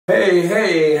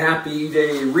Hey, happy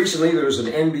day. Recently there was an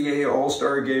NBA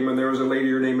All-Star game and there was a lady,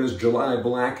 her name is July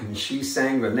Black, and she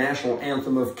sang the national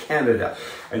anthem of Canada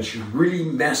and she really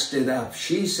messed it up.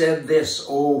 She said this: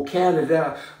 "Oh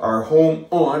Canada, our home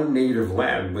on native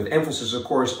land," with emphasis of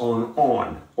course on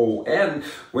O-N,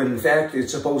 when in fact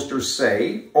it's supposed to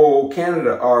say, "Oh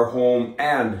Canada, our home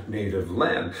and native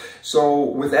land." So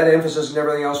with that emphasis and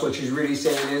everything else, what she's really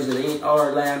saying is it ain't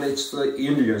our land, it's the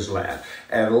Indians' land.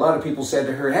 And a lot of people said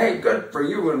to her, "Hey, good for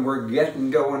you, and we're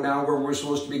getting going now where we're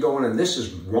supposed to be going," and this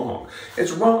is wrong.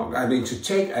 It's wrong. I mean, to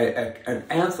take an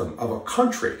anthem of a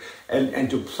country and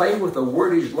to play with a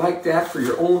wordage like that for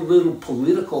your own little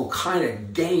political kind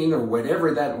of gain or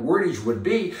whatever that wordage would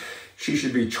be, she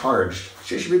should be charged.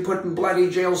 She should be put in bloody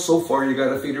jail. So far, you got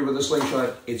to feed her with a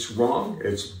slingshot. It's wrong,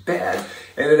 it's bad,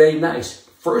 and it ain't nice.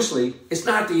 Firstly, it's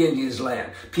not the Indians'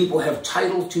 land. People have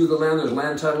title to the land. There's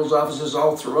land titles offices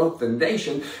all throughout the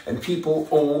nation, and people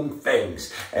own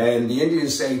things. And the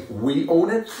Indians say, "We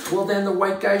own it." Well, then the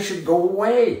white guy should go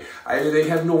away. They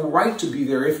have no right to be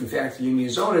there if, in fact, the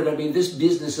Indians own it. I mean, this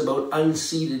business about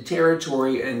unceded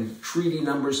territory and treaty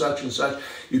number such and such,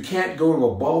 you can't go to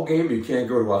a ball game, you can't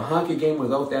go to a hockey game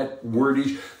without that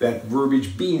wordage, that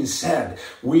verbiage being said.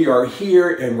 We are here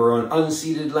and we're on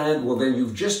unceded land. Well, then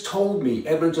you've just told me,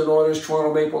 Edmonton Oilers,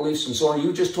 Toronto Maple Leafs, and so on,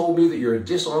 you just told me that you're a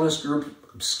dishonest group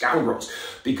of scoundrels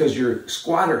because you're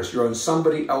squatters, you're on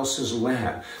somebody else's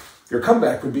land. Your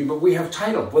comeback would be, "But we have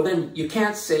title." Well, then you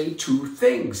can't say two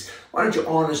things. Why don't you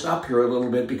honest up here a little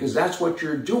bit, because that's what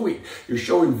you're doing. You're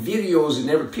showing videos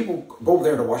and people go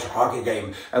there to watch a hockey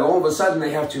game, and all of a sudden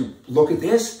they have to look at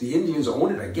this. The Indians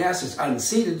own it, I guess. It's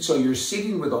unceded, so you're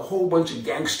seating with a whole bunch of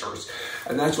gangsters,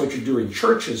 and that's what you're doing.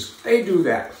 Churches, they do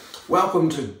that. Welcome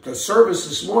to the service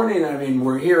this morning. I mean,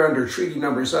 we're here under treaty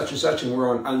number such and such, and we're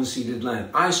on unceded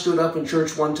land. I stood up in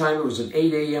church one time. It was an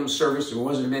 8 a.m. service. There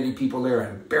wasn't many people there.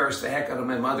 I embarrassed the heck out of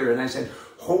my mother, and I said,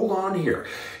 "Hold on here."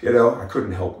 You know, I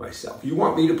couldn't help myself. You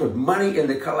want me to put money in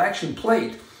the collection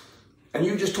plate, and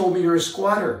you just told me you're a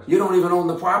squatter. You don't even own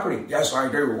the property. "Yes, I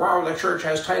do." "Well, the church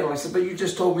has title." I said, "But you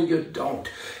just told me you don't."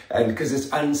 And because it's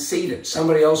unceded.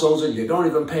 Somebody else owns it. You don't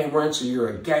even pay them rent, so you're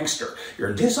a gangster.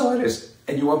 You're dishonest.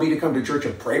 And you want me to come to church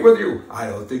and pray with you? I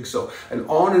don't think so. And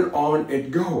on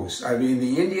it goes. I mean,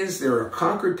 the Indians, they're a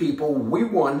conquered people. We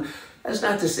won. That's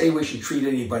not to say we should treat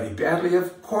anybody badly.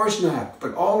 Of course not.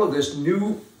 But all of this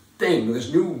new thing,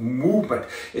 this new movement,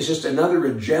 is just another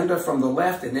agenda from the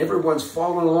left, and everyone's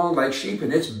following along like sheep,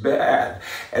 and it's bad.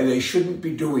 And they shouldn't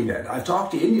be doing it. I've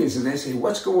talked to Indians, and they say,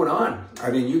 "What's going on? I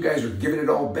mean, you guys are giving it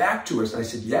all back to us." And I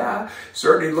said, "Yeah,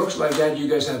 certainly looks like that. You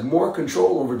guys have more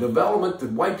control over development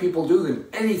than white people do than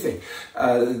anything,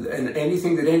 and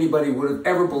anything that anybody would have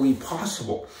ever believed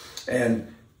possible. And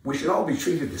we should all be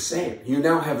treated the same. You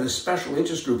now have this special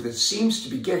interest group that seems to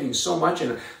be getting so much,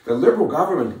 and the liberal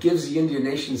government gives the Indian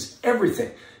nations everything,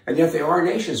 and yet they are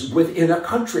nations within a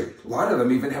country. A lot of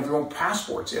them even have their own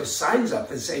passports. They have signs up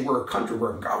that say we're a country,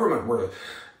 we're a government,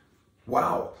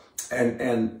 wow.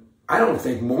 And I don't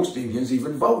think most Indians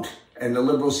even vote, and the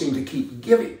liberals seem to keep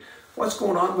giving. What's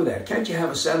going on with that? Can't you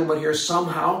have a settlement here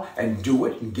somehow and do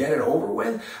it and get it over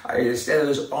with? Instead of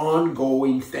this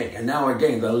ongoing thing. And now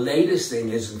again, the latest thing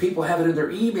is, and people have it in their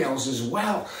emails as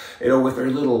well, you know, with their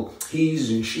little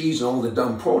he's and she's and all the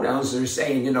dumb pronouns, they're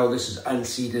saying, you know, this is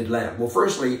unceded land. Well,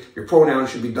 firstly, your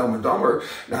pronouns should be dumb and dumber,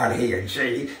 not he and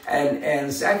she.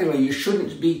 And secondly, you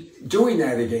shouldn't be doing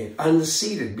that again,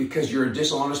 unceded, because you're a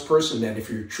dishonest person then if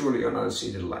you're truly on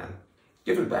unceded land.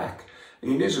 Give it back. The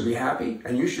Indians will be happy,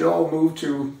 and you should all move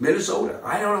to Minnesota.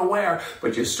 I don't know where,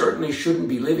 but you certainly shouldn't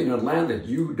be living on land that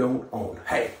you don't own.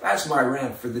 Hey, that's my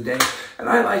rant for the day. And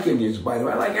I like Indians, by the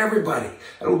way. I like everybody.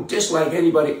 I don't dislike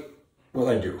anybody. Well,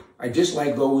 I do. I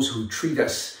dislike those who treat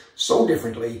us so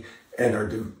differently and are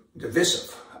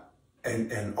divisive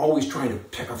and always trying to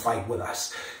pick a fight with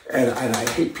us. And I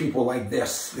hate people like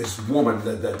this woman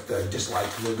that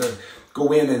dislike, that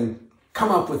go in and come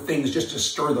up with things just to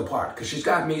stir the pot, because she's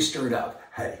got me stirred up.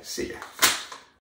 Hey, see ya.